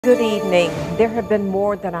Good evening. There have been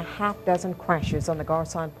more than a half dozen crashes on the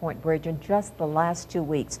Garcon Point Bridge in just the last 2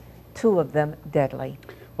 weeks, 2 of them deadly.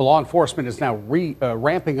 Well, law enforcement is now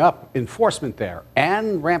ramping up enforcement there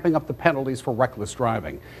and ramping up the penalties for reckless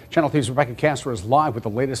driving. Channel 3's Rebekah Castro is live with the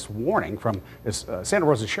latest warning from Santa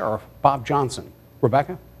Rosa Sheriff Bob Johnson.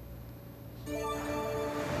 Rebekah?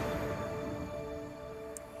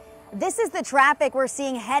 This is the traffic we're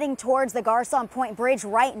seeing heading towards the Garcon Point Bridge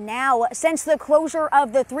right now. Since the closure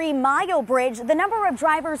of the 3 Mile Bridge, the number of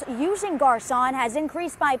drivers using Garcon has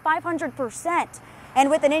increased by 500%. And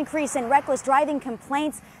with an increase in reckless driving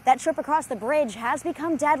complaints, that trip across the bridge has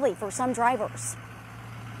become deadly for some drivers.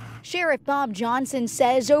 Sheriff Bob Johnson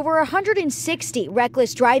says over 160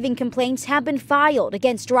 reckless driving complaints have been filed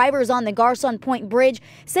against drivers on the Garcon Point Bridge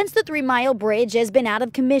since the 3 Mile Bridge has been out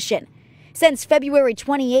of commission. Since February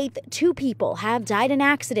 28th, 2 people have died in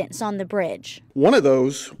accidents on the bridge. One of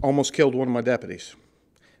those almost killed one of my deputies.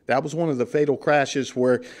 That was one of the fatal crashes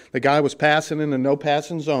where the guy was passing in a no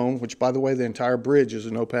passing zone, which, by the way, the entire bridge is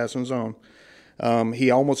a no passing zone. He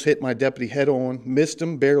almost hit my deputy head on, missed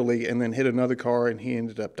him barely, and then hit another car, and he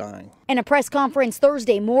ended up dying. In a press conference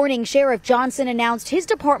Thursday morning, Sheriff Johnson announced his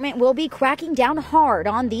department will be cracking down hard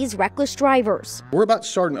on these reckless drivers. We're about to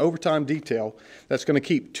start an overtime detail that's going to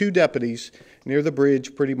keep 2 deputies near the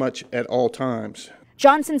bridge pretty much at all times.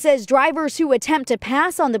 Johnson says drivers who attempt to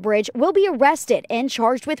pass on the bridge will be arrested and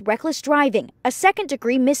charged with reckless driving, a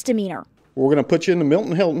second-degree misdemeanor. We're going to put you in the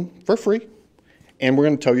Milton Hilton for free, and we're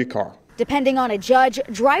going to tow your car. Depending on a judge,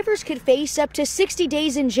 drivers could face up to 60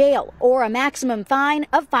 days in jail or a maximum fine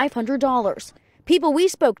of $500. People we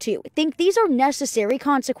spoke to think these are necessary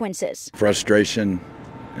consequences. Frustration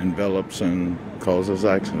envelops and causes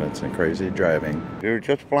accidents and crazy driving. They're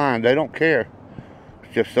just flying. They don't care.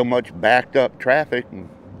 It's just so much backed up traffic. And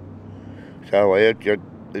so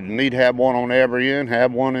they need to have one on every end,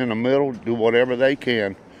 have one in the middle, do whatever they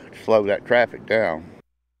can to slow that traffic down.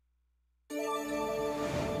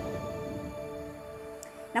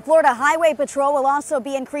 Now, Florida Highway Patrol will also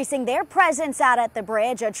be increasing their presence out at the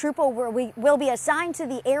bridge. A trooper will be assigned to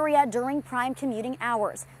the area during prime commuting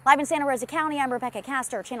hours. Live in Santa Rosa County, I'm Rebekah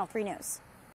Castro, Channel 3 News.